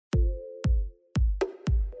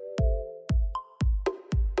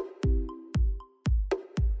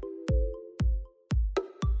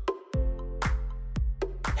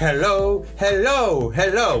Hello, hello,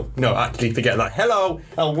 hello. No, actually, forget that. Hello,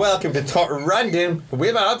 and welcome to Talk Random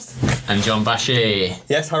with Abz. And Abz Bashi.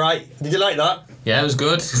 Yes, alright. Did you like that? Yeah, it was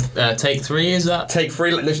good. Take 3, is that? Take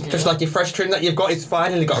 3, just like your fresh trim that you've got. It's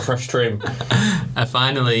finally got a fresh trim. I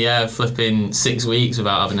finally, flipping 6 weeks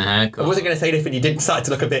without having a haircut. I wasn't going to say anything. You did start to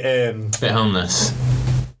look a bit... bit homeless.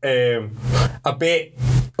 A bit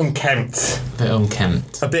unkempt. A bit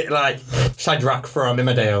unkempt. A bit like Shadrach from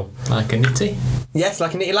Emmerdale. Like a nitty? Yes,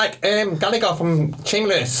 like a nitty. Like Gallagher from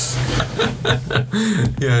Shameless.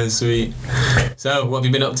 Yeah, sweet. So, what have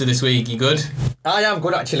you been up to this week? You good? I am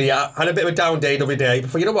good, actually. I had a bit of a down day the other day.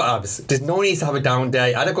 But you know what, Abz? There's no need to have a down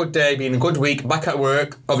day. I had a good day, been a good week. Back at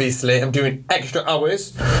work, obviously. I'm doing extra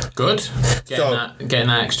hours. Good. Getting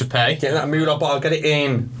that extra pay. Getting that mood up, but I'll get it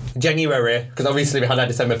in January, because obviously we had our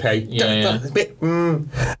December pay. Yeah. A bit,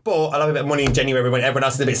 but I'll have a bit of money in January when everyone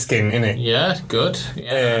else is a bit skint, innit? Yeah, good.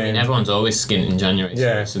 Yeah, I mean, everyone's always skint in January.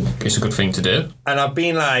 Yeah. So it's a good thing to do. And I've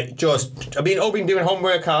been like, I've been doing home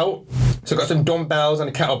workout. So I've got some dumbbells and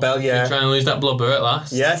a kettlebell, yeah. You're trying to lose that blubber at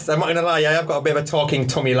last? Yes, I'm not going to lie, yeah, I've got a bit of a talking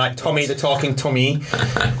tummy, like Tommy the talking tummy.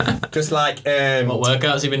 Just like... what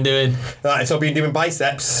workouts have you been doing? Right, so I've been doing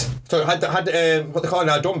biceps. So I had what they call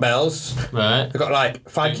now, dumbbells. Right. I've got like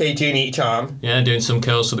 5 kg in each arm. Yeah, doing some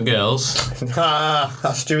curls for the girls.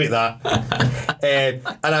 That's true at that. And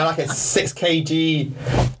I like a 6 kg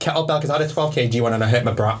kettlebell, because I had a 12 kg one and I hurt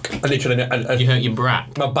my back. You hurt your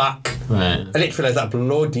back? My back. Right. I literally was like,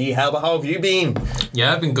 bloody hell, but how have you been?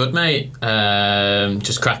 Yeah, I've been good, mate.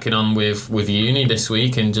 Just cracking on with uni this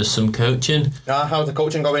week and just some coaching. How's the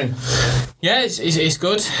coaching going? Yeah, it's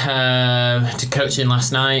good. Did coaching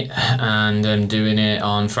last night and I'm doing it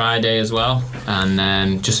on Friday as well.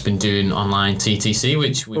 And just been doing online TTC,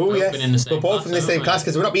 which we've both been in the same class. We're both in the same class,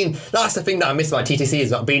 because we're not being... That's the thing that I miss about TTC,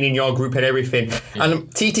 is not being in your group and everything. Yeah. And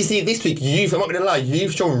TTC this week, I'm not going to lie,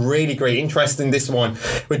 you've shown really great interest in this one.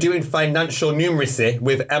 We're doing financial numeracy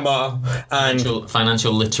with Emma and...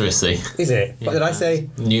 Financial literacy. Is it? Yeah. What did I say?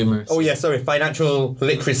 Numeracy. Oh yeah, sorry, financial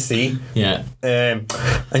literacy. Yeah.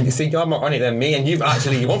 And you see, you're more on it than me, and you've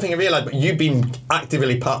actually... One thing I realised, but you've been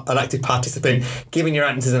actively an active participant, giving your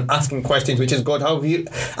answers and asking questions, which is good. How have you...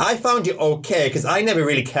 I found you okay, because I never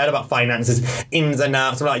really cared about finances, ins and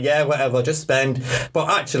outs. I'm like, yeah, whatever, just spend. But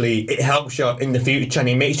actually, it helps you in the future, and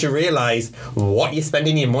it makes you realise what you're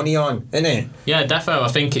spending your money on, innit? Yeah, defo. I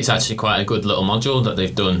think it's actually quite a good little module that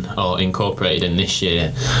they've done or incorporated in this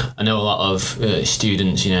year. I know a lot of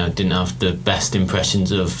students, didn't have the best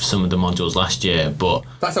impressions of some of the modules last year, but...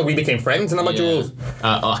 That's how we became friends in the modules.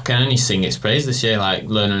 I can only sing its praise this year, like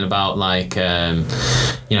learning about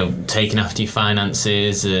taking after your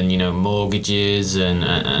finances and mortgages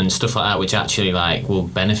and stuff like that, which actually like will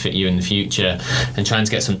benefit you in the future, and trying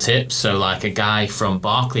to get some tips. So like a guy from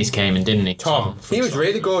Barclays came and didn't he? Tom. He was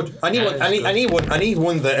really good. And he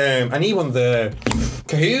won the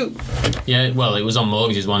Kahoot. Yeah, well, it was on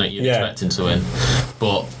mortgages, wasn't it? You're expecting to win,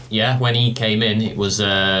 but yeah, when he came in, it was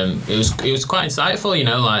quite insightful,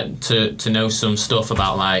 like to know some stuff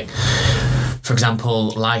about, like, for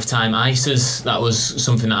example, lifetime ISAs. That was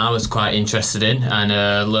something that I was quite interested in, and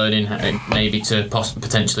learning maybe to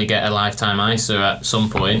potentially get a lifetime ISA at some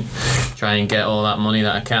point, try and get all that money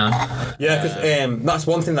that I can. Yeah, because that's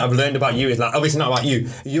one thing that I've learned about you, is like, obviously not about you.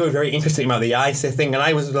 You were very interested about the ISA thing, and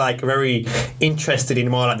I was like very interested in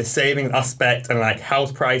more like the savings aspect and like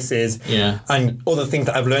house prices and other things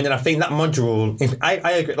that I've learned. And I think that module,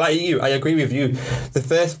 I agree, like you, I agree with you. The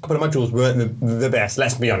first couple of modules weren't the best,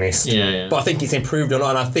 let's be honest. Yeah. But I think it's improved a lot,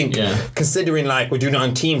 and I think considering like we're doing it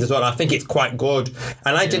on teams as well, I think it's quite good,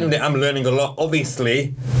 and I genuinely am learning a lot.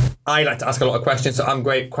 Obviously I like to ask a lot of questions, so I'm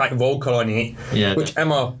quite vocal on it, which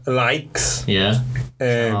Emma likes.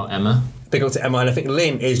 Emma. Big up to Emma, and I think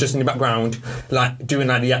Lynn is just in the background, like doing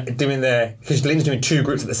because Lynn's doing 2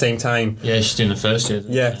 groups at the same time. Yeah, she's doing the first year.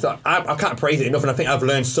 Yeah, so I can't praise it enough, and I think I've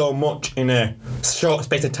learned so much in a short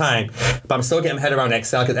space of time. But I'm still getting my head around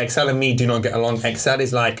Excel, because Excel and me do not get along. Excel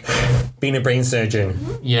is like being a brain surgeon.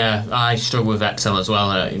 Yeah, I struggle with Excel as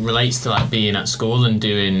well. It relates to like being at school and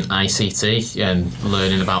doing ICT and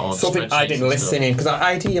learning about all the something I didn't listen in, because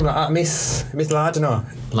at IT I'm like, Miss Lardner.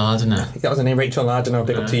 That was her name, Rachel Lardner.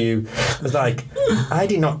 Big up to you. It was like, I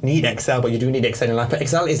did not need Excel, but you do need Excel in life. But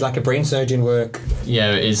Excel is like a brain surgeon work.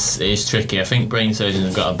 Yeah, it is tricky. I think brain surgeons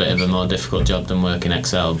have got a bit of a more difficult job than working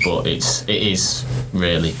Excel, but it is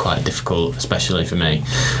really quite difficult, especially for me.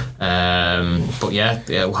 But yeah,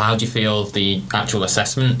 how do you feel the actual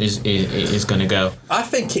assessment is going to go? I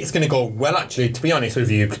think it's going to go well, actually, to be honest with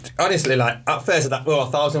you. Honestly, like, at first I thought,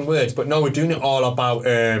 1,000 words, but no, we're doing it all about...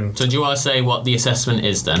 So do you want to say what the assessment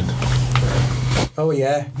is then? Oh,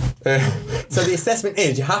 yeah. So the assessment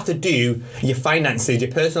is you have to do your finances,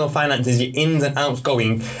 your personal finances, your ins and outs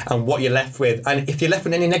going, and what you're left with. And if you're left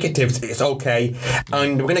with any negatives, it's okay.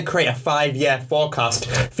 And we're going to create a 5-year forecast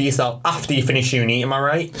for yourself after you finish uni. Am I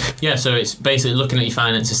right? Yeah, so it's basically looking at your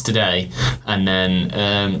finances today and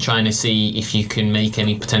then trying to see if you can make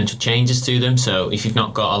any potential changes to them. So if you've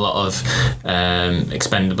not got a lot of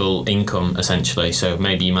expendable income, essentially, so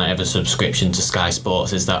maybe you might have a subscription to Sky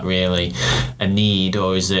Sports. Is that really a need,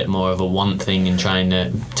 or is it more of a want thing in trying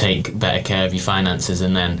to take better care of your finances?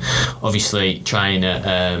 And then obviously trying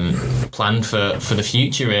to plan for the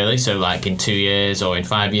future, really. So like in 2 years or in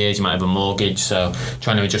 5 years you might have a mortgage, so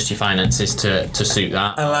trying to adjust your finances to suit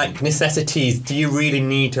that. And like necessities, do you really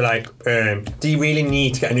need to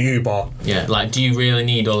get an Uber? Yeah, like do you really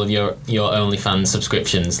need all of your OnlyFans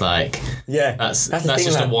subscriptions? Like, yeah, that's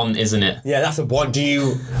just a want, isn't it? Yeah, that's a want. Do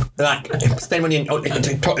you like spend money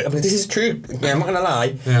this is true, I'm not gonna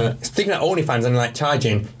lie. Yeah. Speaking of OnlyFans and like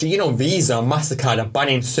charging, do you know Visa and MasterCard are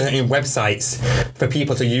banning certain websites for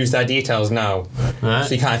people to use their details now? Right.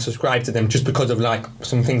 So you can't subscribe to them just because of like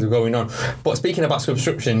some things are going on. But speaking about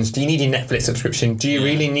subscriptions, do you need your Netflix subscription? Do you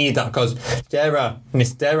really need that? Because there are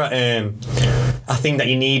a thing that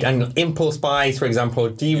you need. And impulse buys, for example,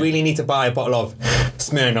 do you really need to buy a bottle of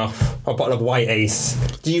Smirnoff or a bottle of White Ace?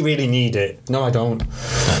 Do you really need it? No, I don't.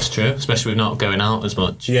 That's true, especially with not going out as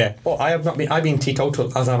much. Yeah. Well, I've been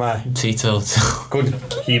teetotal, as am I. Teetotal. Good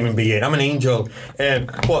human being. I'm an angel.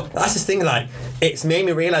 But that's the thing, like, it's made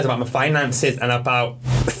me realise about my finances and about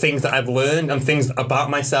things that I've learned and things about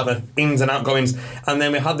myself and ins and outgoings. And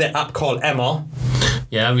then we had the app called Emma.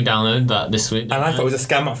 Yeah, we downloaded that this week. And I thought it was a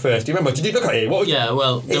scam at first. Do you remember? Did you look at it?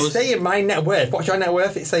 It's saying my net worth. What's your net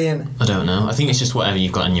worth? It's saying... I don't know. I think it's just whatever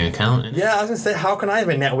you've got in your account. Isn't it? Yeah, I was going to say, how can I have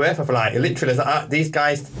a net worth of like, literally, like, these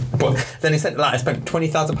guys... But then he said, like, I spent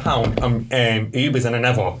 £20,000 on Ubers and I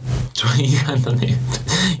never...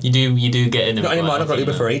 You do get in them. Not anymore. I've got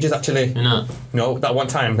Uber for ages, actually. You're not? No, that one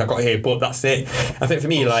time I got here, but that's it. I think for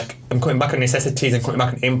me, like, I'm cutting back on necessities and cutting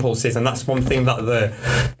back on impulses, and that's one thing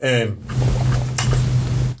that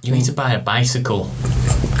you need to buy a bicycle.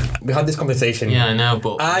 We had this conversation. Yeah, I know,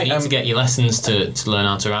 but you need to get your lessons to learn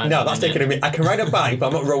how to ride. No, that's taking a minute. I can ride a bike, but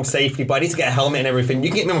I'm not road safety, but I need to get a helmet and everything. You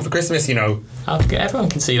can get me one for Christmas, you know. Everyone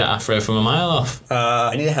can see that afro from a mile off.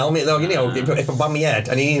 I need a helmet, though, you know, if I bang my head.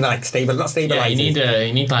 I need, like, not stabilisers. Yeah,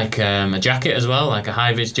 you need like, a jacket as well, like a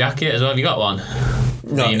high-vis jacket as well. Have you got one?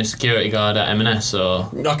 No. Being a security guard at M&S, or...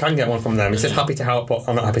 No, I can get one from them. It says happy to help, but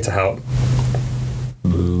I'm not happy to help.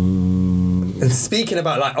 And speaking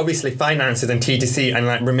about, like, obviously finances and TTC and,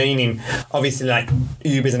 like, remaining, obviously, like,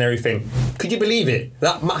 Ubers and everything, could you believe it?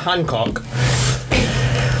 That Matt Hancock,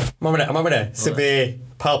 I'm having a severe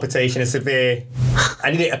palpitation, I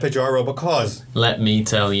need a epidural because... Let me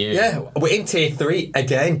tell you. Yeah, we're in tier 3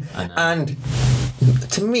 again. And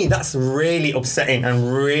to me, that's really upsetting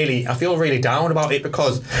and really, I feel really down about it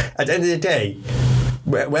because at the end of the day,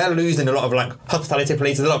 we're losing a lot of like hospitality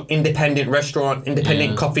places, a lot of independent restaurants,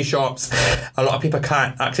 independent coffee shops. A lot of people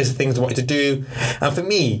can't access the things they wanted to do. And for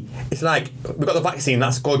me, it's like, we got the vaccine,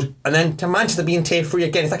 that's good. And then to Manchester being tier 3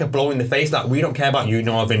 again, it's like a blow in the face. Like, we don't care about you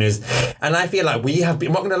Northerners. And I feel like we have been,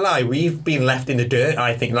 I'm not going to lie, we've been left in the dirt,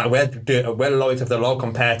 I think. Like, we're loyal to the law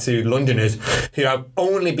compared to Londoners who have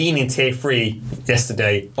only been in tier 3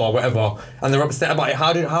 yesterday or whatever. And they're upset about it.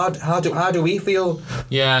 How do we feel?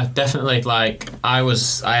 Yeah, definitely. Like, I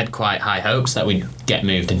had quite high hopes that we'd get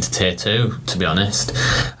moved into tier 2, to be honest.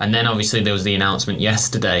 And then obviously there was the announcement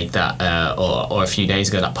yesterday that, or a few days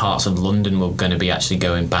ago, that parts of London were going to be actually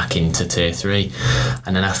going back into tier 3.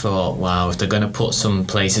 And then I thought, wow, if they're going to put some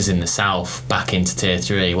places in the south back into tier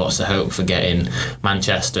 3, what's the hope for getting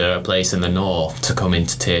Manchester, a place in the north, to come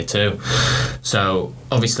into tier 2? So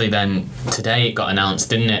obviously then today it got announced,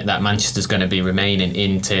 didn't it, that Manchester's going to be remaining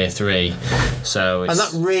in tier 3. So and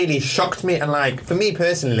that really shocked me. And like, for me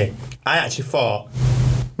personally, I actually thought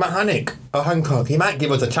Matt Hancock, he might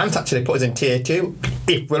give us a chance actually, put us in tier 2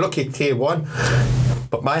 if we're lucky, tier 1.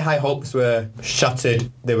 But my high hopes were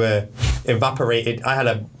shattered, they were evaporated. I had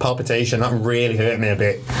a palpitation, that really hurt me a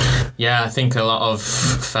bit. Yeah, I think a lot of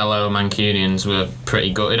fellow Mancunians were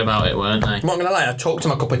pretty gutted about it, weren't they? I'm not gonna lie, I choked on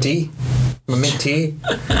my cup of tea, my mint tea.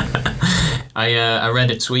 I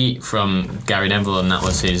read a tweet from Gary Neville, and that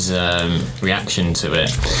was his reaction to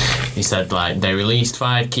it. He said, like, they released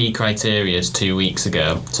 5 key criteria 2 weeks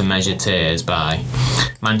ago to measure tiers by.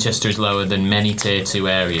 Manchester is lower than many tier 2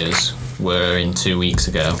 areas were in 2 weeks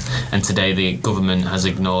ago, and today the government has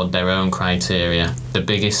ignored their own criteria, the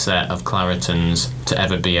biggest set of Claretons to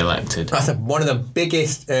ever be elected. That's one of the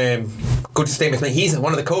biggest good statements made. He's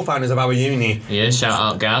one of the co-founders of our uni. Yeah, shout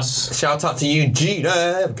out Gaz. Shout out to you,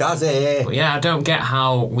 Gina Gazi. But yeah, I don't get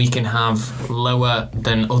how we can have lower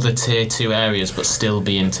than other tier 2 areas but still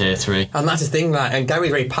be in tier 3. And that's the thing, like, and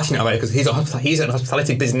Gary's very passionate about it because he's in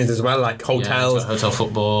hospitality business as well, like hotels, hotel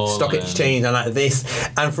football, stock exchange, and like this.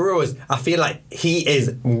 And for us, I feel like he's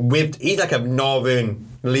like a northern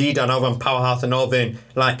leader, northern powerhouse, and northern,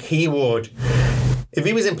 like he would. If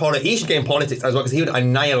he was in politics, he should get in politics as well because he would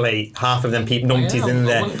annihilate half of them people, numpties in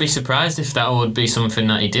there. I wouldn't be surprised if that would be something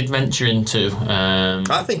that he did venture into.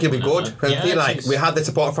 I think he'll be good. I feel like we had the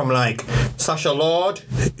support from like Sasha Lord,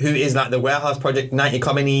 who is like the Warehouse Project, Night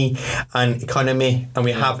Economy, and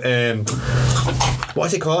we have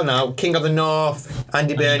what's it called now? King of the North,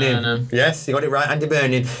 Andy Burnham. Yes, you got it right, Andy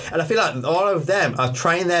Burnham. And I feel like all of them are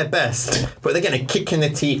trying their best, but they're getting a kick in the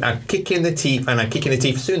teeth, and a kick in the teeth, and a kick in the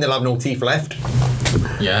teeth. Soon they'll have no teeth left.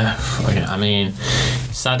 Yeah, I mean,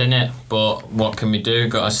 sad innit, but what can we do?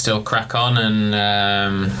 Got to still crack on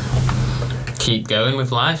and keep going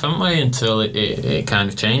with life, haven't we, until it kind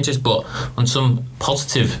of changes. But on some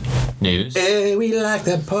positive news, we like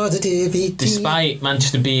the positivity. Despite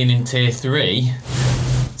Manchester being in tier 3,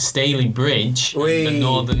 Staley Bridge and the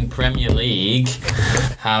Northern Premier League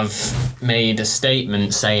have made a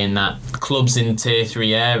statement saying that clubs in tier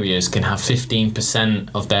 3 areas can have 15%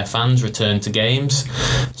 of their fans return to games.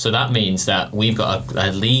 So that means that we've got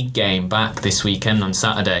a league game back this weekend on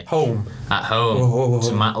Saturday. At home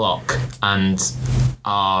to Matlock, and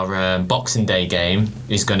our Boxing Day game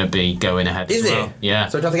is going to be going ahead as well. Is it? Yeah.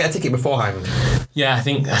 So do you have to get a ticket beforehand? Yeah, I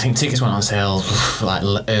think tickets went on sale like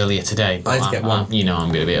earlier today. But I just get one. I'm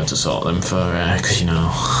going to be able to sort them for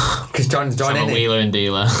because John's I'm a wheeler and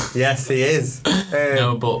dealer. Yes, he is.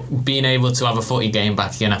 No, but being able to have a footy game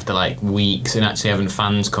back again after like weeks and actually having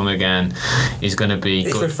fans come again is going to be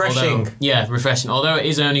good. Refreshing. Refreshing. Although it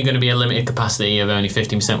is only going to be a limited capacity of only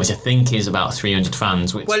 15%, which I think is about 300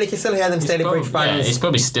 fans. Which well, you can still hear them Staley Bridge fans. Yeah, it's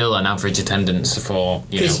probably still an average attendance for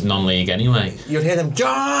non-league anyway. You'll hear them,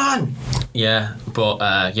 John! Yeah, but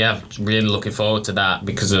really looking forward to that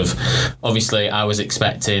because of, obviously I was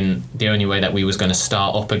expecting the only way that we was going to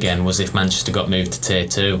start up again was if Manchester got moved to tier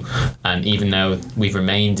 2, and even though we've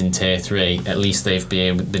remained in tier 3, at least they've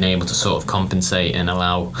been able to sort of compensate and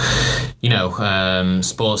allow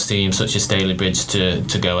sports teams such as Staley Bridge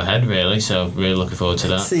to go ahead, really. So really looking forward to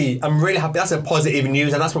that. See, I'm really happy. That's a positive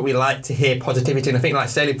news, and that's what we like to hear, positivity. And I think like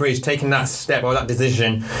Staley Bridge taking that step or that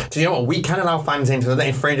decision to, you know what, we can allow fans in, so they're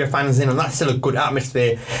letting stranger fans in, and that's still a good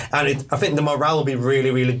atmosphere. And I think the morale will be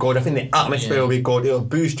really, really good. I think the atmosphere will be good. It'll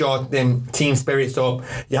boost your team spirits up.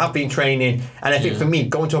 You have been training, and I think for me,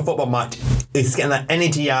 going to a football match is getting that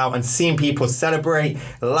energy out and seeing people celebrate,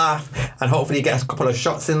 laugh, and hopefully get a couple of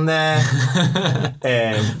shots in there.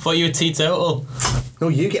 Thought you were teetotal. No,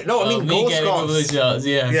 you get goal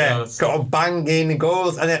shots. Got a bang in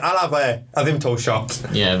goals, and then I'll have a Vimto shot.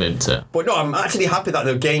 Yeah, Vimto. But no, I'm actually happy that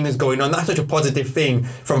the game is going on. That's such a positive thing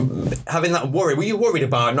from having that worry. Were you worried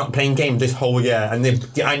about not playing games this whole year and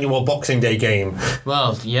the annual Boxing Day game?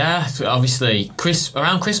 Well, yeah, obviously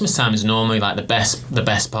around Christmas time is normally like the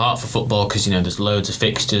best part for football because there's loads of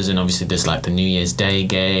fixtures, and obviously there's like the New Year's Day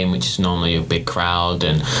game, which is normally a big crowd,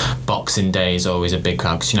 and Boxing Day is always a big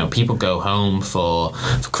crowd because people go home for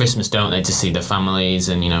Christmas, don't they, to see their families,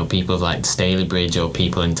 and people of like Staley Bridge or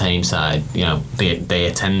people in Tameside, they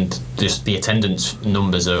attend. Just the attendance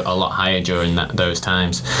numbers are a lot higher during those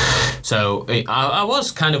times. So I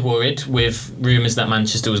was kind of worried with rumours that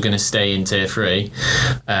Manchester was going to stay in tier 3,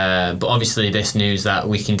 but obviously this news that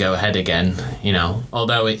we can go ahead again,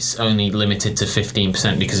 although it's only limited to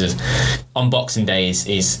 15% because on Boxing Day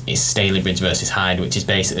is Staley Bridge versus Hyde, which is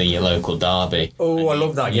basically your local derby. Oh, I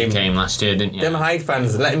love that game. You came last year, didn't you? Them Hyde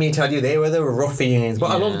fans, let me tell you, they were the ruffians, but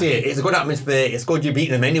I loved it. It's a good atmosphere. It's good you're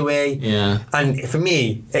beating them anyway. Yeah. And for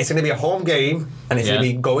me, it's going to be a home game, and it's going to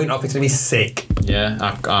be going off. It's going to be sick. Yeah,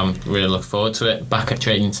 I'm really looking forward to it. Back at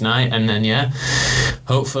training tonight, and then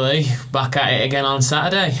hopefully back at it again on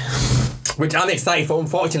Saturday. Which I'm excited for.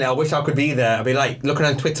 Unfortunately, I wish I could be there. I'll be like looking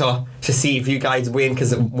on Twitter to see if you guys win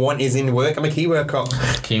because one is in work. I'm a key worker.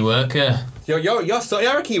 Key worker. You're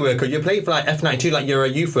a key worker. You play for like F92, like you're a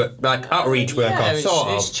youth outreach worker.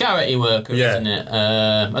 It's charity worker, isn't it?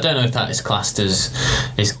 I don't know if that is classed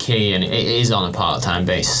as key, and it is on a part-time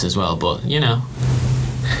basis as well. But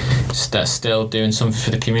that's still doing something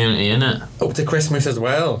for the community, isn't it? Up to Christmas as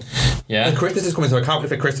well. Yeah. And Christmas is coming, so I can't wait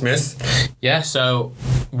for Christmas. Yeah. So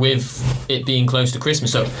with it being close to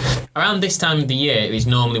Christmas. So around this time of the year is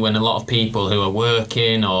normally when a lot of people who are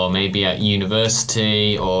working or maybe at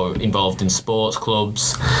university or involved in sports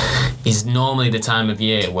clubs is normally the time of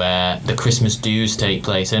year where the Christmas do's take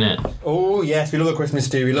place, innit? Oh yes, we love a Christmas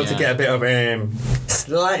do. We love to get a bit of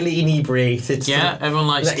slightly inebriated. Yeah, everyone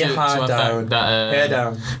likes to have that hair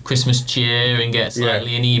down, Christmas cheer and get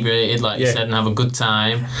slightly inebriated, like you said, and have a good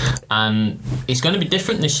time. And it's going to be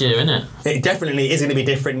different this year, isn't it? It definitely is going to be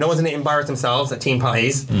different. No one's going to embarrass themselves at team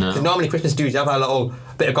parties. No. So normally Christmas dudes have a little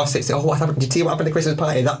bit of gossip. Say, what happened? Did you see what happened at the Christmas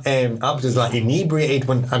party? That Abz was like inebriated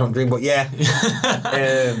when I don't drink, but yeah.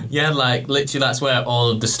 Yeah, like literally that's where all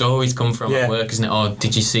of the stories come from at work, isn't it? Or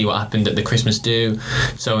did you see what happened at the Christmas do?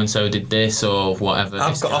 So and so did this or whatever.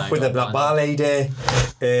 I've got off with a black bar lady.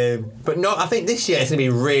 But no, I think this year it's going to be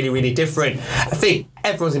really, really different. I think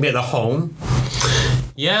everyone's going to be at their home.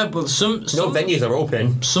 Yeah, but some no venues are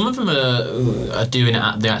open. Some of them are doing it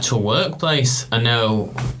at the actual workplace. I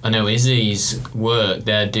know Izzy's work.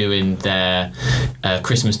 They're doing their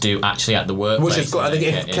Christmas do actually at the workplace. Which is good. I think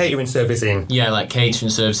if catering service in. Yeah, like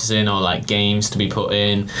catering services in, or like games to be put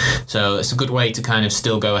in. So it's a good way to kind of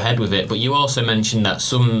still go ahead with it. But you also mentioned that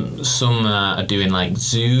some are doing like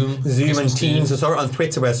Zoom and Teams. I saw it on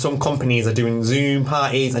Twitter where some companies are doing Zoom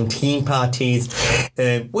parties and team parties,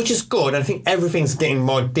 which is good. I think everything's getting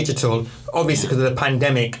more digital, obviously because of the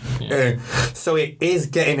pandemic. So it is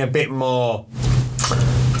getting a bit more.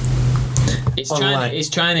 It's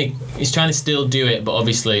trying to still do it, but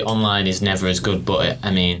obviously online is never as good. But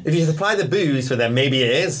I mean, if you supply the booze for them, maybe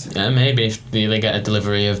it is. Yeah, maybe if they get a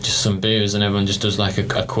delivery of just some booze and everyone just does like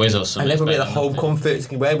a quiz or something. And everyone get the home comforts, you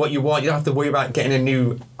can wear what you want. You don't have to worry about getting a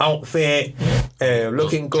new outfit,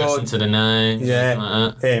 looking good, dressing to the nines,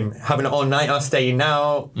 like that. Having an all-nighter, staying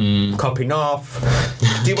out, copping off.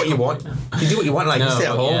 Do what you want. You do what you want, like you sit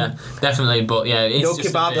at home. Yeah, definitely. But yeah, it's no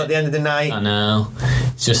just kebabs at the end of the night. I know.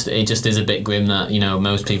 It just is a bit grim that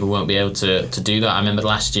most people won't be able to do that. I remember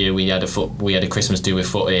last year we had a Christmas do with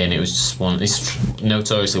footy, and it was just it's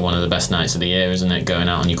notoriously one of the best nights of the year, isn't it? Going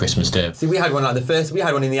out on your Christmas do. See, we had one we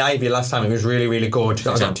had one in the Ivy last time. It was really, really good.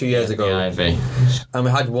 That was like 2 years ago. The Ivy. And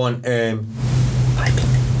we had one. And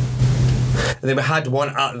then we had one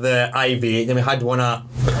at the Ivy. Then we had one at.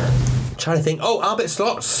 Trying to think. Oh, Albert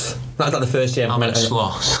Slots. That's not the first year. Albert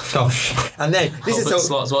Slots. Gosh. And then this Albert is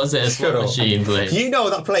Slots. What is it? A slot machine, please. You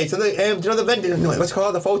know that place. So do you know the vending? What's it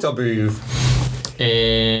called? The photo booth.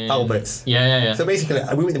 Albert's. Yeah. So basically,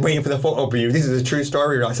 we were waiting for the photo booth. This is a true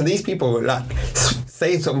story, right? So these people were like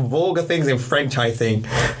saying some vulgar things in French, I think.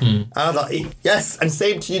 And I was like, yes. And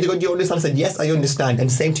same to you. Do you understand? I said, yes, I understand.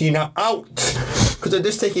 And same to you now. Out. Because they're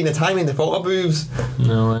just taking the time in the photo booths.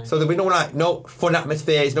 No way. So there'll be no fun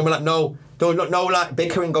atmospheres. No like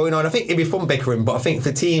bickering going on. I think it'd be fun bickering, but I think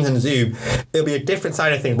for Teams and Zoom, it'll be a different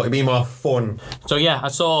side of things, but it'll be more fun. So yeah, I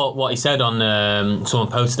saw what he said on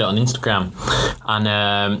someone posted it on Instagram, and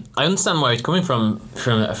I understand where he's coming from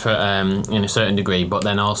in a certain degree, but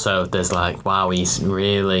then also there's like, wow, he's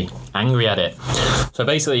really angry at it. So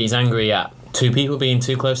basically, he's angry at two people being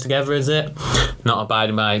too close together, is it? Not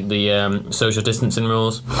abiding by the social distancing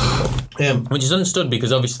rules. Which is understood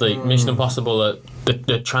because obviously Mission Impossible,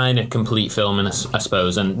 they're trying to complete filming, I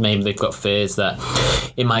suppose, and maybe they've got fears that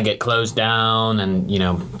it might get closed down and,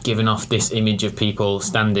 giving off this image of people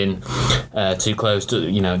standing too close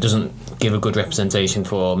to, doesn't give a good representation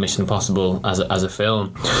for Mission Impossible as a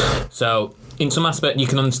film. So in some aspect you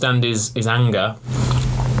can understand his anger.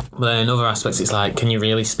 But then in other aspects, it's like, can you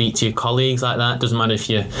really speak to your colleagues like that? Doesn't matter if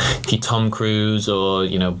you're Tom Cruise or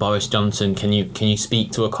Boris Johnson. Can you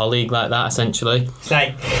speak to a colleague like that? Essentially, it's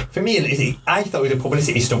like, for me, I thought it was a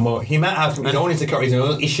publicity stunt more. He might have his own insecurities and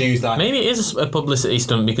other issues that. Maybe it is a publicity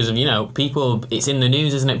stunt because of people. It's in the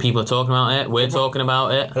news, isn't it? People are talking about it. We're talking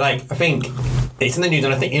about it. Like, I think it's in the news,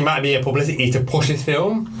 and I think it might be a publicity to push his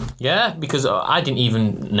film. Yeah, because I didn't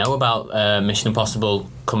even know about Mission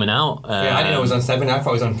Impossible coming out. I didn't know it was on 7. I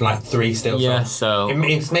thought it was on like 3 still. Yeah, so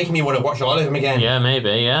it's making me want to watch all of them again. Yeah, maybe.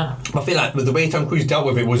 Yeah. I feel like the way Tom Cruise dealt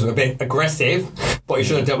with it was a bit aggressive, but he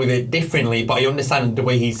should have dealt with it differently. But I understand the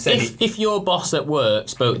way he said it. If your boss at work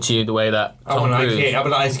spoke to you the way that Tom Cruise, I'd be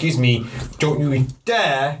like, excuse me, don't you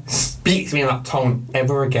dare speak to me in that tone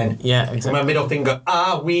ever again. Yeah, exactly. My middle finger,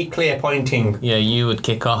 are we clear pointing? Yeah, you would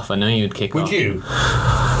kick off. I know you would kick off. Would you?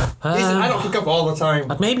 I don't kick up all the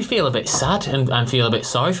time. I'd maybe feel a bit sad and feel a bit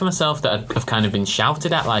sorry for myself that I've kind of been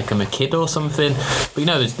shouted at like I'm a kid or something. But you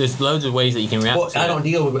know, there's loads of ways that you can react. But I don't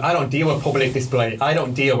deal with public display.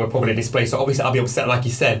 So obviously I'll be upset, like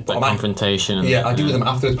you said. But like confrontation. I do with them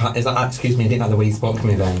afterwards. Is that, excuse me, I didn't like the way you spoke to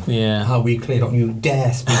me then. Yeah. How we clear? Don't you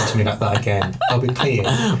dare speak to me like that again. I'll be clear.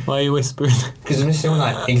 Why are you whispering? Because I'm just showing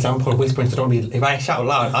like example of whispering. So don't be. If I shout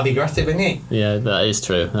loud, I'll be aggressive, innit? Yeah, that is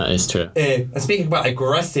true. And speaking about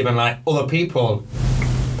aggressive and like other people,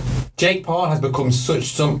 Jake Paul has become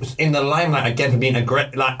in the limelight again for being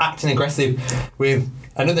acting aggressive with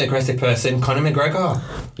another aggressive person, Conor McGregor.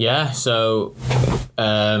 Yeah, so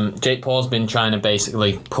Jake Paul's been trying to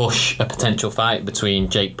basically push a potential fight between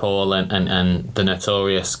Jake Paul and the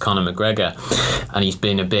notorious Conor McGregor, and he's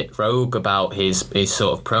been a bit rogue about his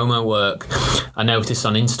sort of promo work. I noticed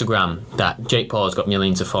on Instagram that Jake Paul's got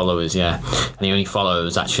millions of followers, and he only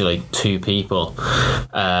follows actually 2 people.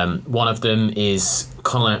 One of them is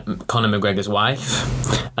Conor McGregor's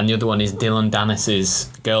wife, and the other one is Dylan Dennis's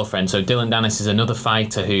girlfriend. So Dylan Dennis is another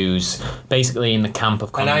fighter who's basically in the camp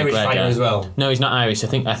of Conor McGregor. An Irish fighter as well. No, he's not Irish. I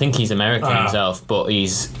think he's American himself, but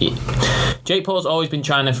Jake Paul's always been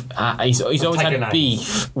trying to. He's always had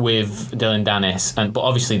beef with Dylan Dennis, but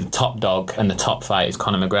obviously the top dog and the top fight is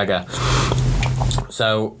Conor McGregor.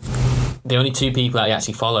 So the only 2 people that he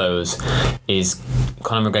actually follows is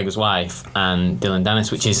Conor McGregor's wife and Dylan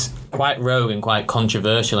Dennis, which is quite rogue and quite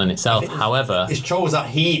controversial in itself. However, it shows that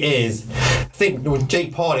he is. I think with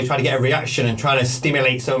Jake Paul, he's trying to get a reaction and trying to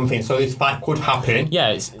stimulate something, so this fight could happen. Yeah,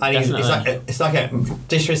 it's like a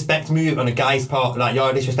disrespect move on a guy's part. Like,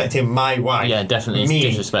 you're disrespecting my wife. Yeah, definitely. Me,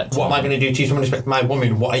 disrespect. What am I going to do to you? Someone disrespect my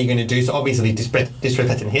woman. What are you going to do? So obviously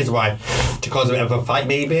disrespecting his wife to cause a bit of a fight,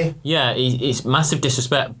 maybe. Yeah, it's massive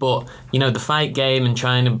disrespect. But you know, the fight game and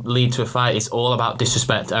trying to lead to a fight is all about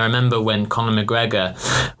disrespect. I remember when Conor McGregor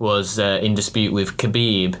was in dispute with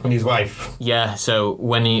Khabib and his wife. Yeah, so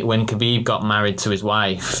when Khabib got married to his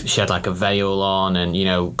wife, she had like a veil on, and you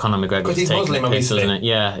know, Conor McGregor was taking Muslim, a piss, wasn't it?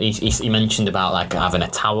 Yeah, he mentioned about like having a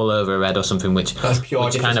towel over her head or something, which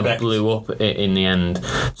kind of blew up in the end.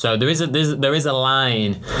 So there is a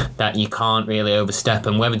line that you can't really overstep,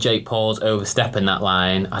 and whether Jake Paul's overstepping that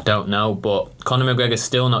line, I don't know. But Conor McGregor's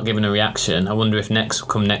still not giving a reaction. I wonder if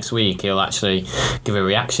next week he'll actually give a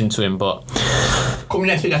reaction to him. But coming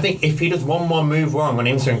next week, I think if he does one more move wrong on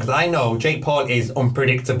Instagram, because I know Jake Paul is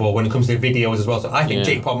unpredictable when it comes to videos as well, so I think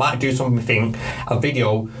Jake Paul might do something, a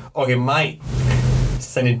video, or he might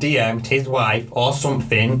send a DM to his wife or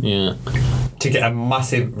something to get a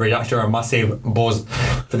massive reaction or a massive buzz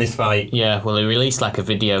for this fight. Yeah, well, he released like a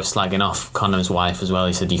video slagging off Conor's wife as well.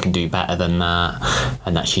 He said you can do better than that,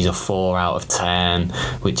 and that she's a 4 out of 10,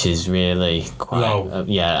 which is really quite low.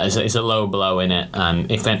 It's a low blow in it.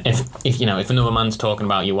 And if another man's talking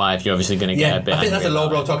about your wife, you're obviously going to get a bit. I think that's a low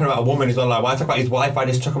blow talking about a woman as well. Like, why talk about his wife? I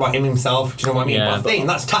just talk about him himself. Do you know what I mean? Yeah, but I think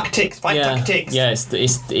that's tactics, tactics. Yeah,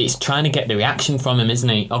 it's trying to get the reaction from him, isn't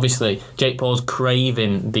he? Obviously, Jake Paul's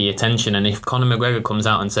craving the attention, and if Conor McGregor comes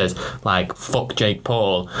out and says like "fuck Jake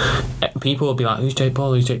Paul," people will be like, "Who's Jake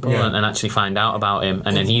Paul? Who's Jake Paul?" and actually find out about him,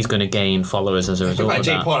 and then he's going to gain followers as a result of that.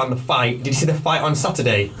 Jake Paul and the fight. Did you see the fight on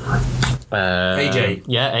Saturday? AJ.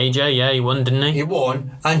 Yeah, AJ. Yeah, he won, didn't he? He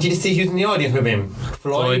won. And did you see who's in the audience with him?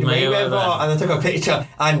 Floyd Mayweather. And they took a picture.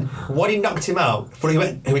 And when he knocked him out,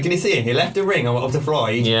 did you see him? He left the ring and went up to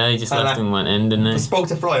Floyd. Yeah, he just left and went in, didn't he? Spoke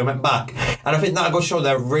to Floyd and went back. And I think that goes to show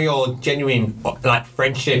their real, genuine, like,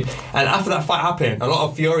 friendship. And after that fight happened, a lot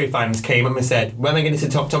of Fury fans came up and said, when am I going to see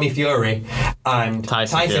Tommy Fury and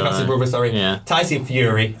Tyson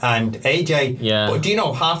Fury and AJ? Yeah. But do you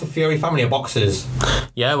know half the Fury family are boxers?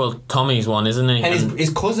 Yeah, well, Tommy's one, isn't he? And his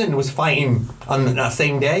cousin was fighting on that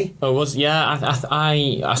same day. Oh, was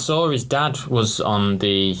I saw his dad was on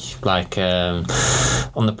the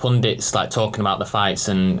on the pundits like talking about the fights,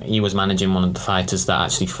 and he was managing one of the fighters that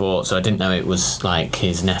actually fought. So I didn't know it was like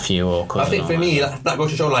his nephew or cousin. I think for me that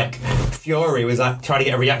goes to show like Fury was like trying to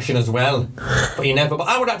get a reaction as well, but he never. But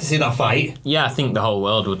I would like to see that fight. Yeah, I think the whole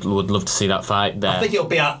world would love to see that fight there. I think it'll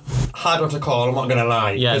be a hard one to call. I'm not gonna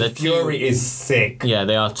lie. Yeah, Fury is sick. Yeah,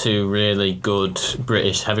 they are two really good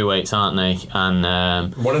British heavyweights, aren't they? And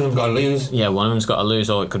one of them's got to lose. Yeah, one of them's got to lose,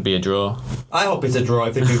 or it could be a draw. I hope it's a draw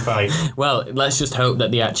if they do fight. Well, let's just hope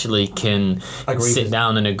that they actually can sit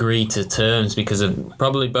down and agree to terms, because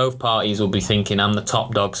probably both parties will be thinking, I'm the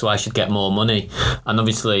top dog, so I should get more money. And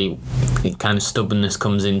obviously, kind of stubbornness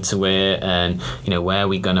comes into it, and where are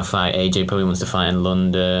we gonna fight? AJ probably wants to fight in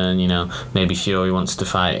London. Maybe Fury wants to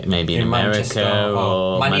fight maybe in America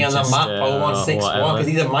or money Manchester on the map. 0161 because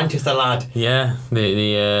he's a Manchester lad. Yeah,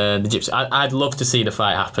 the Gypsy. I'd love to see the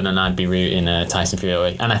fight happen, and I'd be rooting Tyson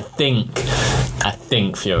Fury, and I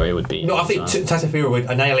think Fury would be. No, I think Tyson Fury would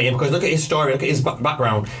annihilate him because look at his story, look at his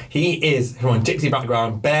background. He is from a gypsy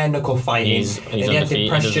background, bare knuckle fighting. He's and he had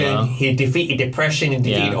depression. Well. He defeated depression. He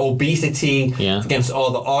defeated obesity against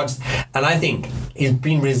all the odds. And I think he's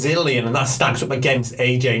been resilient, and that stacks up against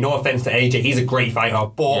AJ. No offense to AJ, he's a great fighter,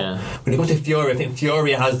 but when it comes to Fury, I think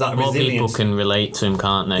Fury has that more resilience. People can relate to him,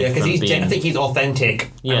 can't they? Yeah, because I think he's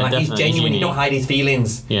authentic. Yeah, and he's genuine. He don't hide his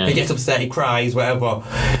feelings. Yeah. He gets upset, he cries, whatever.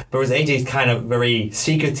 Whereas AJ's kind of very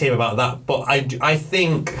secretive about that. But I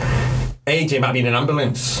think AJ might be in an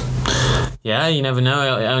ambulance. Yeah, you never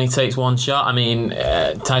know. It only takes one shot. I mean,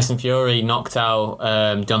 Tyson Fury knocked out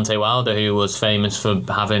Deontay Wilder, who was famous for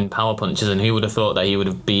having power punches, and who would have thought that he would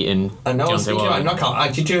have beaten I know, Deontay speaking Wilder? about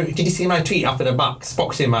knockout, did you see my tweet after the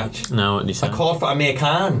boxing match? No, what did you say? I called for Amir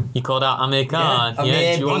Khan. You called out Amir Khan?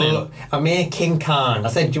 Yeah, do you want him? Amir King Khan. I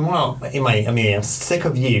said, do you want mate, Amir, I'm sick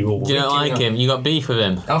of you. Do you don't like him? You got beef with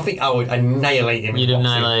him? I think I would annihilate him. You'd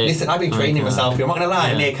annihilate. Listen, I've been training myself. I'm not going to lie,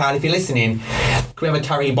 Amir Khan, if you're listening, can we have a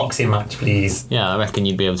charity boxing match, please? Yeah, I reckon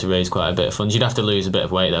you'd be able to raise quite a bit of funds. You'd have to lose a bit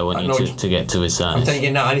of weight though, wouldn't you, to get to his size? I'm telling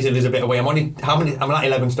you now, I need to lose a bit of weight. I'm like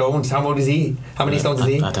 11 stones. How old is he? How many stones is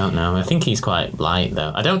he? I don't know. I think he's quite light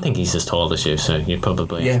though. I don't think he's as tall as you, so you'd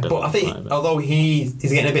probably but I think although he's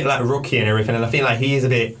getting a bit like rookie and everything, and I feel like he is a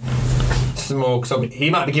bit smoke, so he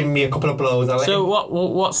might be giving me a couple of blows.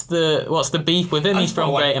 What's the beef with him? He's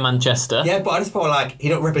from Greater Manchester. Yeah, but I just feel like he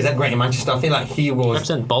don't represent Greater Manchester. I feel like he was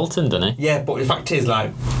represent Bolton, doesn't he? Yeah, but the fact is,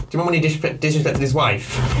 like, do you remember when he disrespected his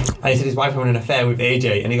wife? And he said his wife had an affair with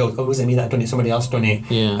AJ, and he goes, "Oh, it wasn't me that done it, somebody else done it."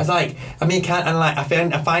 Yeah. I was like, I mean, I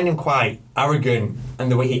find him quite arrogant,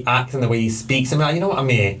 and the way he acts and the way he speaks. I'm like, you know what,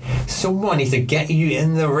 Amir? Someone needs to get you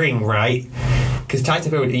in the ring, right? Because Tyson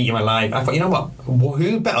Fury would eat him alive. I thought, you know what?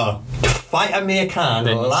 Who better fight Amir Khan?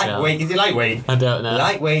 Lightweight? Is he lightweight? I don't know.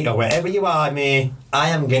 Lightweight or wherever you are, Amir. I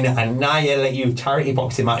am going to annihilate you. Charity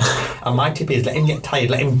boxing match. And my tip is let him get tired.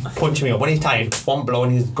 Let him punch me up. When he's tired, one blow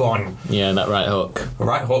and he's gone. Yeah, that right hook.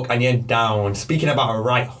 Right hook and you're down. Speaking about a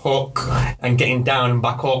right hook and getting down and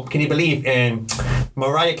back up, can you believe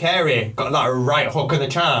Mariah Carey got that right hook on the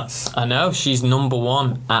charts? I know, she's number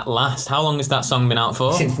one at last. How long has that song been out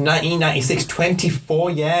for? Since 1996,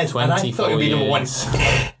 24 years. 24 and I thought it would be number one.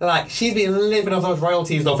 Like, she's been living off those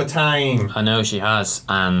royalties over time. I know she has,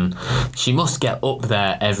 and she must get up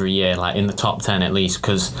there every year, like in the top 10 at least,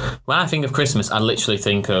 because when I think of Christmas, I literally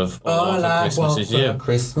think of All I Christmas Is You.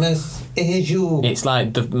 Christmas is you. It's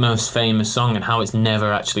like the most famous song, and how it's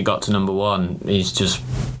never actually got to number one is just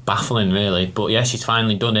baffling, really. But yeah, she's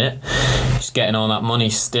finally done it. She's getting all that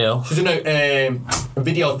money still. She's done a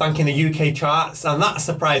video thanking the UK charts, and that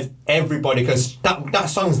surprised everybody because that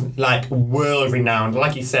song's like world renowned.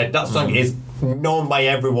 Like you said, that song is known by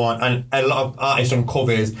everyone, and a lot of artists on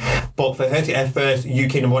covers. But for her to get her first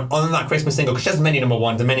UK number one on that Christmas single, because she has many number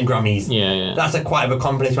ones and many Grammys, that's a quite of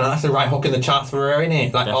accomplishment. That's the right hook in the charts for her, isn't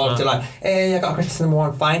it? Like, to like, hey, I got a Christmas number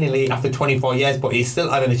one finally after 24 years, but it's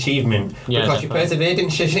still an achievement because she persevered,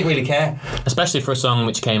 didn't she? She didn't really care. Especially for a song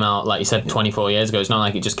which came out, like you said, 24 years ago. It's not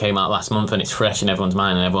like it just came out last month and it's fresh in everyone's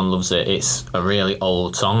mind and everyone loves it. It's a really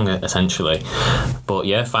old song, essentially. But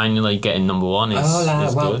yeah, finally getting number one is all I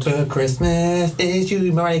is want good. for Christmas is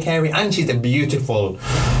you, Mariah Carey, and she's a beautiful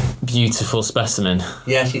specimen.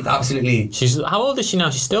 Yeah, she's absolutely. How old is she now?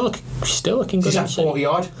 She's still looking good. She's like 40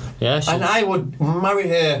 odd. Yeah, and I would marry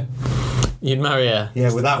her. You'd marry her?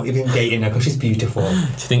 Yeah, without even dating her, because she's beautiful. Do you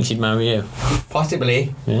think she'd marry you?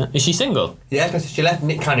 Possibly. Yeah. Is she single? Yeah, because she left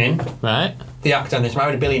Nick Cannon, right? The actor, and she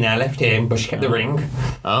married a billionaire, left him, but she kept the ring.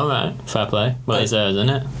 Oh, right. Fair play. Well, it's hers, isn't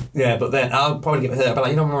it? Yeah, but then I'll probably get with her, but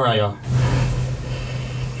like, you know, Mariah.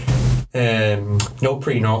 No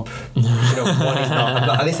prenup. One is not.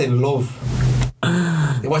 Like, listen, love.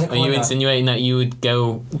 Are you insinuating that you would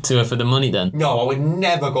go to her for the money then? No, I would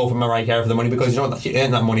never go for Mariah Carey for the money because you know that she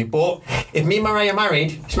earned that money. But if me and Mariah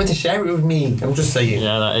married, she's meant to share it with me. I'm just saying.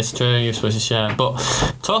 Yeah, that is true. You're supposed to share. But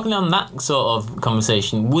talking on that sort of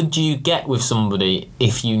conversation, would you get with somebody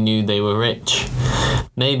if you knew they were rich?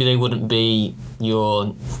 Maybe they wouldn't be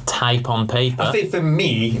your type on paper. I think for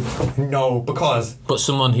me, no, because... But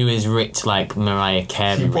someone who is rich like Mariah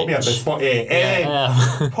Carey. You put me on the spot here.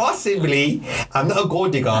 Yeah. Possibly, I'm not a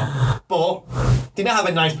gold digger, but did not have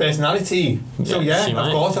a nice personality. So yeah,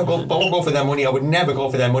 of course, I won't go for their money. I would never go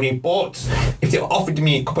for their money, but if they offered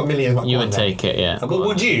me a couple of million... You would take it, yeah.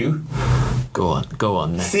 Would you? Go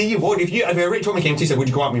on then. See, you would. If a rich woman came to you and said, would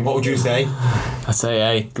you go out with me, what would you say? I'd say,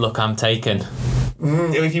 hey, look, I'm taken.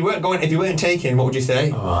 If you weren't taken, what would you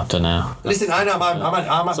say? Oh, I don't know. Listen, I know I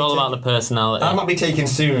might it's all about the personality. I might be taken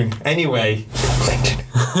soon. Anyway.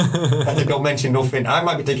 I don't mention nothing. I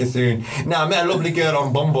might be taken soon. Now, I met a lovely girl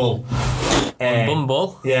on Bumble.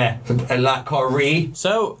 Bumble? Yeah, like called Ree.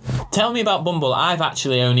 So, tell me about Bumble. I've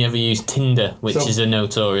actually only ever used Tinder, which is a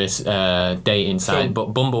notorious dating site.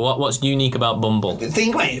 But Bumble, what's unique about Bumble? The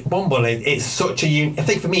thing about Bumble is it's such a I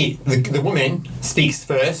think for me, the woman speaks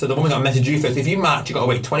first, so the woman got to message you first. If you match, you got to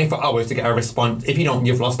wait 24 hours to get a response. If you don't,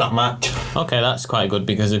 you've lost that match. Okay, that's quite good,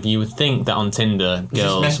 because if you would think that on Tinder,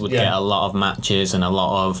 girls would get a lot of matches and a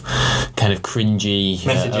lot of kind of cringy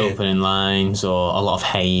opening lines or a lot of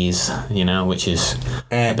haze, which is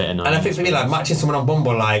a bit annoying. And I think for me, like, matching someone on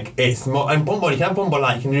Bumble, like, it's more... And Bumble, you can have Bumble,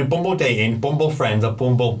 like, you can do Bumble dating, Bumble friends, or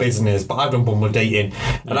Bumble business, but I've done Bumble dating.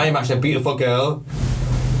 And I matched a beautiful girl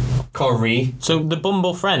called Ree. So the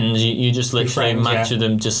Bumble friends, you just literally match with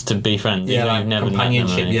them just to be friends? Yeah, like, never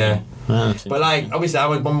companionship, yeah. Oh, but like, obviously I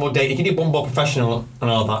was Bumble dating. You can do Bumble professional and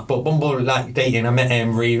all that, but Bumble like dating, I met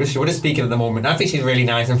Ree. We're just speaking at the moment. I think she's really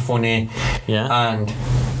nice and funny. Yeah. And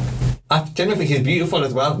I generally think she's beautiful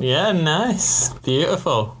as well. Yeah, nice.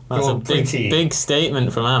 Beautiful. That's a big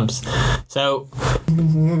statement from Abz. So...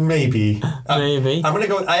 Maybe. Maybe. I'm going to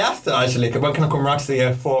go... I asked her, actually, when can I come round to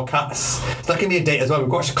see 4 Cats? So that can be a date as well.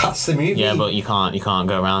 We've watched Cats the movie. Yeah, but you can't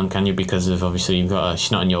go around, can you? Because of, obviously,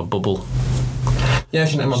 she's not in your bubble. Yeah,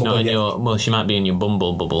 she's not in my bubble yet. Well, she might be in your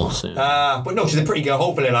Bumble bubble soon. But no, she's a pretty girl.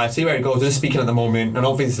 Hopefully, like, see where it goes. We're just speaking at the moment, and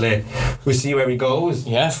obviously, we'll see where it goes.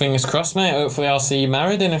 Yeah, fingers crossed, mate. Hopefully, I'll see you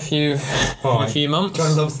married in a few months.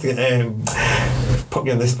 John loves to put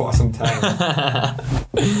me on the spot sometime.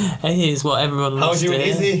 Hey, it's what everyone loves. How's you and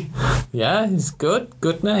Izzy? Yeah, it's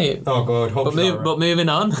good, mate. Oh, good. But moving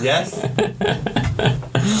on. Yes.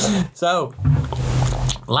 So.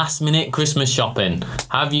 Last minute Christmas shopping.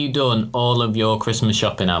 Have you done all of your Christmas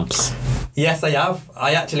shopping, Abz? Yes, I have.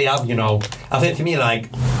 I actually have, I think for me, like,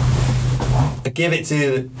 I give it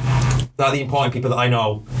to like the important people that I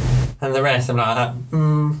know. And the rest, I'm like,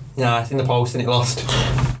 yeah, it's in the post and it lost.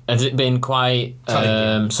 Has it been quite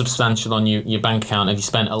substantial on your bank account? Have you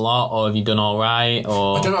spent a lot, or have you done all right?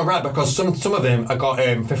 Or I've done all right, because some of them I got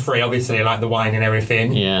for free, obviously, like the wine and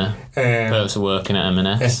everything. Yeah. Perks of working at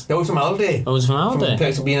M&S. Yes, that was from Aldi. Oh, it was from Aldi?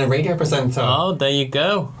 Perks of being a radio presenter. Oh, there you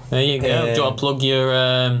go. Do you want to plug your...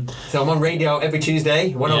 So I'm on radio every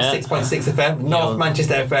Tuesday, 106.6 FM, North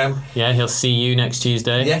Manchester FM. Yeah, he'll see you next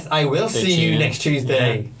Tuesday. Yes, I will see you next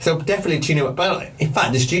Tuesday. Yeah. So definitely tune in. But in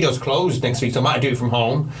fact, the studio's closed next week, so I might do it from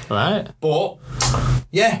home. Right. But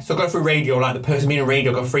yeah, so I got through radio, like the person being in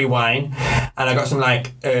radio got free wine, and I got some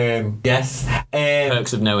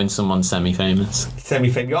perks of knowing someone semi-famous.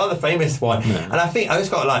 You're the famous one. No. And I think I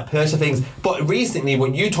just got like perks of things. But recently,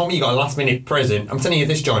 when you told me you got a last minute present, I'm telling you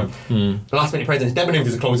this, John. The last minute present,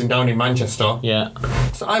 Debenhams are closing down in Manchester. Yeah.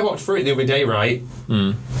 So I walked through it the other day, right?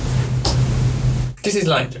 This is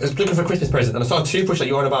like, I was looking for a Christmas present and I saw a toothbrush that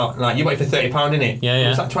you on about, like, you bought it for £30, innit? Yeah. It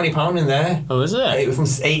was like £20 in there. Oh, is it? It was from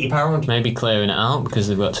 £80. Maybe clearing it out because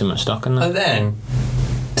they've got too much stock in there. And then,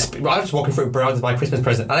 I was walking through Browns to buy a Christmas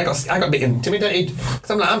present and I got a bit intimidated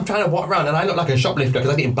because I'm trying to walk around and I look like a shoplifter because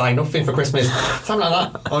I didn't buy nothing for Christmas. So I'm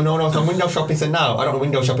like that. Oh no, so I'm window shopping. So now I don't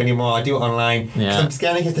window shop anymore. I do it online. Yeah. So I'm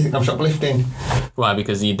scared in case they think I'm shoplifting. Why?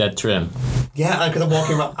 Because you're dead trim. Yeah, because I'm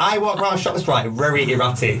walking around. I walk around shops, right, very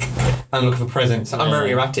erratic and looking for presents. So I'm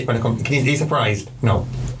very erratic when it comes. Are you surprised? No.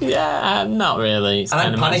 Yeah, not really. It's and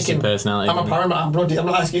kind I'm of panicking. Personality. I'm a paranoid. I'm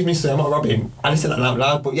like, excuse me, sir, I'm not robbing. I just said that out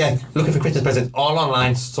loud. But yeah, looking for Christmas presents, all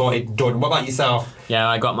online, sorted, done. What about yourself? Yeah,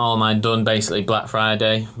 I got all mine done basically Black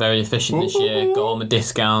Friday. Very efficient this year. Got all my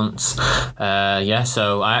discounts.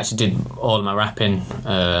 So I actually did all of my wrapping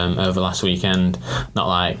over last weekend. Not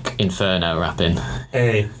like Inferno wrapping.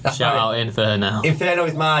 Hey, shout out Inferno. Inferno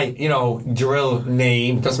is my, drill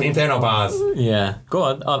name. Got some Inferno bars. Yeah. Go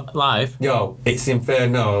on, live. Yo, it's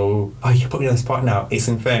Inferno. Oh, you put me on the spot now. It's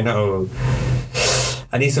Inferno.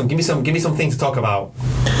 I need some. Give me some things to talk about.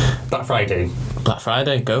 Black Friday. Black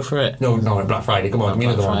Friday, go for it. No, Black Friday. Come on, give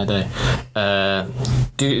me another one. Black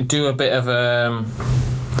Friday. Do a bit of a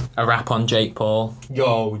rap on Jake Paul.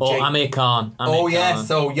 Yo, or Amir Khan. Yes.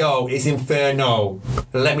 So it's Inferno.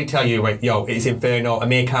 Let me tell you, it's Inferno.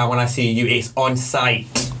 Amir Khan. When I see you, it's on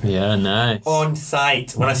site. Yeah, nice. On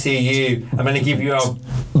site. When I see you, I'm gonna give you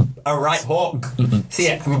a right hook. See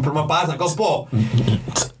it? I'm gonna put my bars like go, but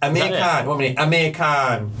Amir Khan. 1 minute. Amir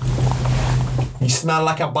Khan. You smell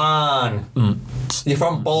like a barn. You're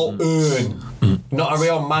from Bolton. Not a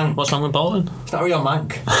real man. What's wrong with bowling? It's not a real man.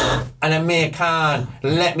 And Amir Khan,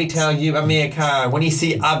 let me tell you, Amir Khan, when you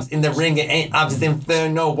see Abz in the ring, it ain't Abz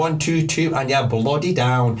Inferno 1, 2, 2, and you're bloody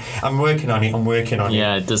down. I'm working on it.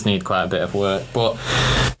 Yeah, it does need quite a bit of work. But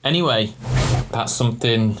anyway, that's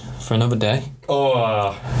something for another day.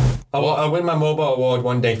 Oh, I'll win my mobile award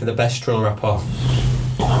one day for the best troll rapper.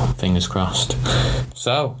 Fingers crossed.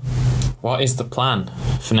 So, what is the plan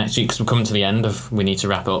for next week? Because we're coming to the end of... We need to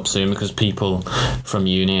wrap it up soon because people from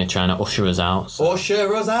uni are trying to usher us out. So,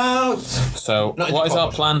 So, what is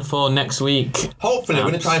our plan for next week? Hopefully, we're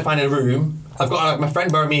going to try and find a room. I've got my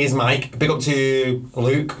friend borrowed me his mic. Big up to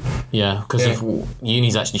Luke. Yeah, because if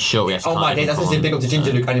uni's actually shut, we actually oh my days, that's just a big up to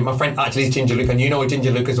Ginger Luke. And my friend actually is Ginger Luke, and you know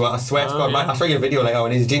Ginger Luke as well. I swear to God, I'll show you a video later,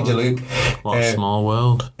 and he's Ginger Luke. What a small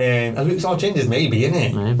world. And Luke's all gingers, maybe, isn't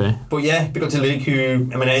it? Maybe. But yeah, big up to Luke, who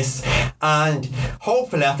M&S. And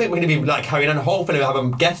hopefully, I think we're going to be like carrying on. Hopefully, we'll have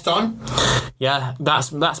a guest on. Yeah,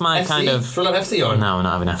 that's my FC? kind of... Should we have FC on? No, we're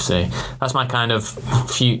not having FC. That's my kind of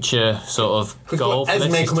future sort of goal for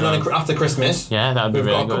Esme this. coming on after Christmas. Yeah, that would be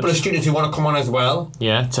really good. We've got a couple of students who want to come on as well.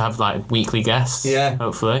 Yeah, to have like weekly guests. Yeah.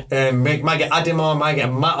 Hopefully. Might get Adam on, might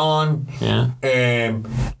get Matt on. Yeah. We've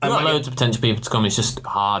got loads of potential people to come. It's just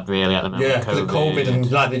hard really at the moment. Yeah, because of COVID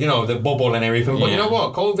and like the bubble and everything. But you know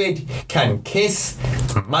what? COVID can kiss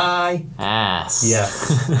my ass. Yeah.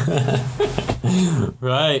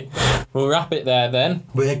 Right. We'll wrap it there then.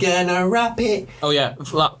 We're gonna wrap it. Oh yeah.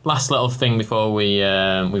 Last little thing before we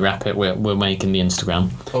wrap it. We're making the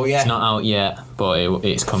Instagram. Oh yeah. It's not out yet, but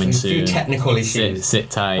it's coming soon. A few technical issues. Sit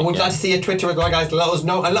tight. And would you like to see your Twitter as well, guys? Let us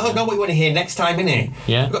know. And let us know what you want to hear next time, innit?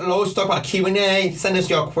 Yeah. We've got loads to talk about Q&A. Send us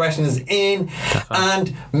your questions in. Definitely.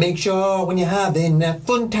 And make sure when you're having a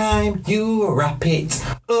fun time, you wrap it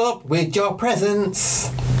up with your presents.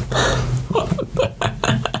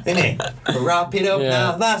 Innit? Wrap it up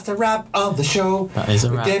now. That's the wrap of the show. That is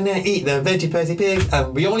a wrap. We're gonna eat the veggie Percy pig,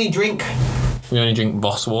 and we only drink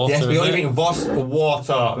Voss water. Yes, we only drink Voss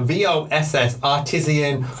water. VOSS,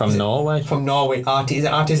 artisan. From Norway? From Norway. Is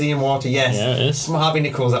it artisan water? Yes. Yeah, it is. From Harvey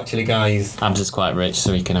Nichols, actually, guys. Abz is quite rich,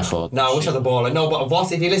 so he can afford. No, I wish I was a baller. No, but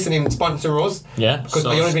Voss, if you're listening, sponsor us. Yeah. Because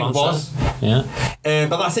I only drink Voss. Yeah.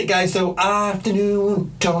 But that's it, guys. So,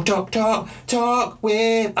 afternoon, talk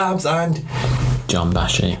with Abz and John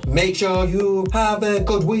Bashi. Make sure you have a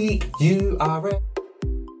good week. You are